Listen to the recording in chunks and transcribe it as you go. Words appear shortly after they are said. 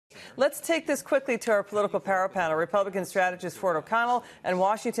Let's take this quickly to our political power panel. Republican strategist Ford O'Connell and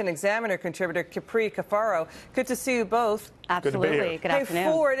Washington Examiner contributor Capri Cafaro. Good to see you both. Absolutely. Good afternoon.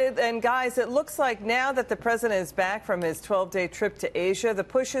 Hey, Ford, and guys, it looks like now that the president is back from his 12-day trip to Asia, the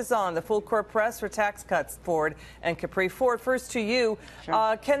push is on. The full court press for tax cuts, Ford and Capri. Ford, first to you.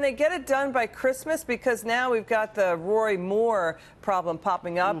 Sure. Can they get it done by Christmas? Because now we've got the Roy Moore problem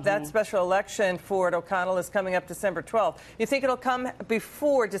popping up. That special election, Ford O'Connell, is coming up December 12th. You think it'll come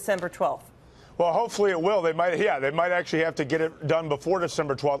before December 12th? Well, hopefully it will. They might actually have to get it done before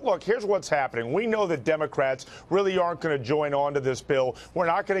December 12th. Look, here's what's happening. We know that Democrats really aren't going to join on to this bill. We're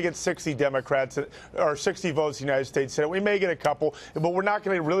not going to get 60 Democrats or 60 votes in the United States Senate. We may get a couple, but we're not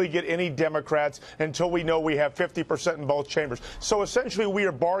going to really get any Democrats until we know we have 50% in both chambers. So essentially, we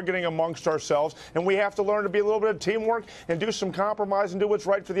are bargaining amongst ourselves, and we have to learn to be a little bit of teamwork and do some compromise and do what's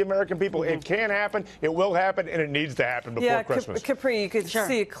right for the American people. It can happen, it will happen, and it needs to happen before Christmas. Capri, you could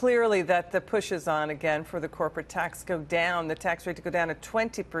see clearly that the push is on again for the corporate tax go down, the tax rate to go down to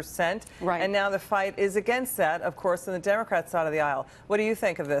 20%. Right. And now the fight is against that, of course, on the Democrat side of the aisle. What do you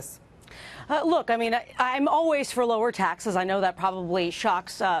think of this? Look, I mean, I'm always for lower taxes. I know that probably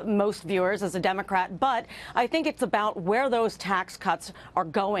shocks most viewers as a Democrat, but I think it's about where those tax cuts are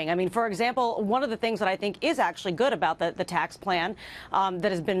going. I mean, for example, one of the things that I think is actually good about the tax plan that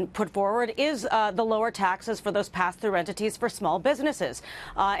has been put forward is the lower taxes for those pass-through entities for small businesses.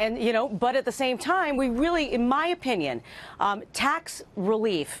 But at the same time, we really, in my opinion, tax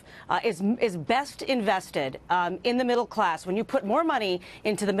relief is best invested in the middle class. When you put more money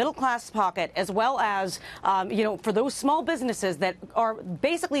into the middle class pocket, as well as, for those small businesses that are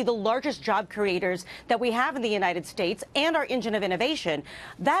basically the largest job creators that we have in the United States and our engine of innovation,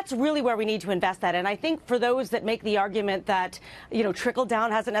 that's really where we need to invest that. And I think for those that make the argument that, trickle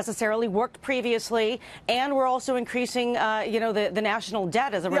down hasn't necessarily worked previously, and we're also increasing, the national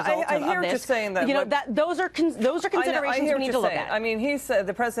debt as a result of this. I hear what you're saying that. Those are considerations we need to look at. I mean, he said,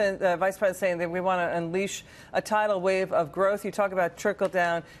 the vice president, saying that we want to unleash a tidal wave of growth. You talk about trickle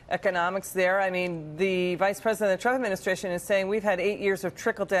down economics there. I mean, the vice president of the Trump administration is saying we've had 8 years of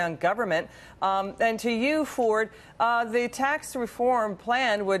trickle-down government. And to you, Ford, the tax reform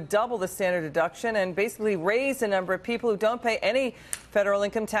plan would double the standard deduction and basically raise the number of people who don't pay any federal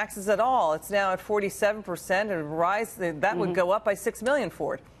income taxes at all. It's now at 47%, and that would go up by 6 million,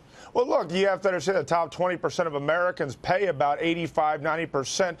 Ford. Well, look, you have to understand the top 20% of Americans pay about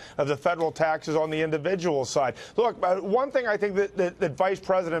 85–90% of the federal taxes on the individual side. Look, one thing I think that Vice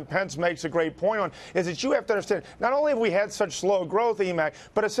President Pence makes a great point on is that you have to understand, not only have we had such slow growth, EMAC,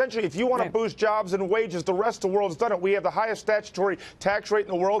 but essentially if you want to boost jobs and wages, the rest of the world's done it. We have the highest statutory tax rate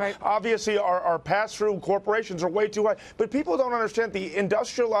in the world. Obviously, our pass-through corporations are way too high. But people don't understand the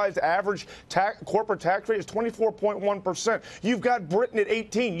industrialized average corporate tax rate is 24.1%. You've got Britain at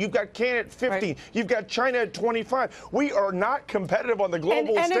 18. You've got Canada at 15. You've got China at 25. We are not competitive on the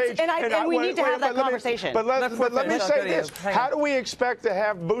global stage. And we need to have that conversation. But let me say this. How do we expect to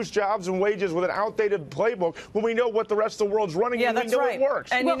have boost jobs and wages with an outdated playbook when we know what the rest of the world's running and we know it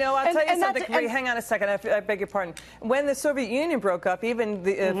works? And I'll tell you something. Hang on a second. I beg your pardon. When the Soviet Union broke up, even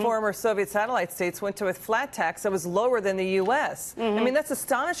the former Soviet satellite states went to a flat tax that was lower than the U.S. I mean, that's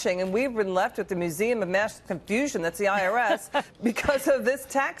astonishing. And we've been left with the Museum of Mass Confusion, that's the IRS, because of this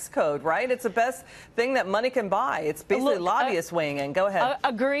tax code, right? It's the best thing that money can buy. It's basically lobbyists weighing in. Go ahead.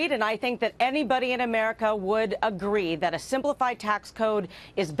 Agreed, and I think that anybody in America would agree that a simplified tax code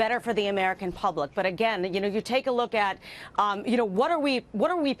is better for the American public. But again, you take a look at, what are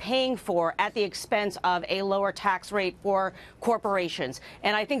we paying for at the expense of a lower tax rate for corporations?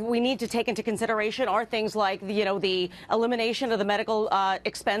 And I think we need to take into consideration are things like, the elimination of the medical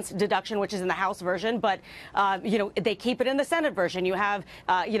expense deduction, which is in the House version, but they keep it in the Senate version. You have,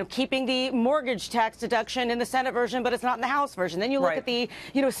 keeping the mortgage tax deduction in the Senate version, but it's not in the House version. Then you look at the,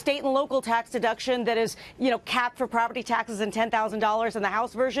 state and local tax deduction that is, capped for property taxes and $10,000 in the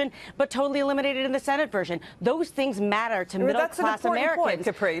House version, but totally eliminated in the Senate version. Those things matter to middle-class Americans. Point,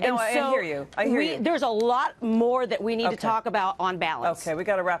 Capri. No, I hear you. I hear you. There's a lot more that we need to talk about on balance. Okay, we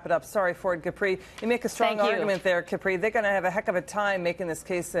got to wrap it up. Sorry, Ford, Capri. You make a strong argument there, Capri. They're going to have a heck of a time making this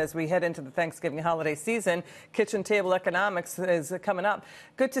case as we head into the Thanksgiving holiday season. Kitchen table economics is coming up.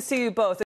 Good to see you both.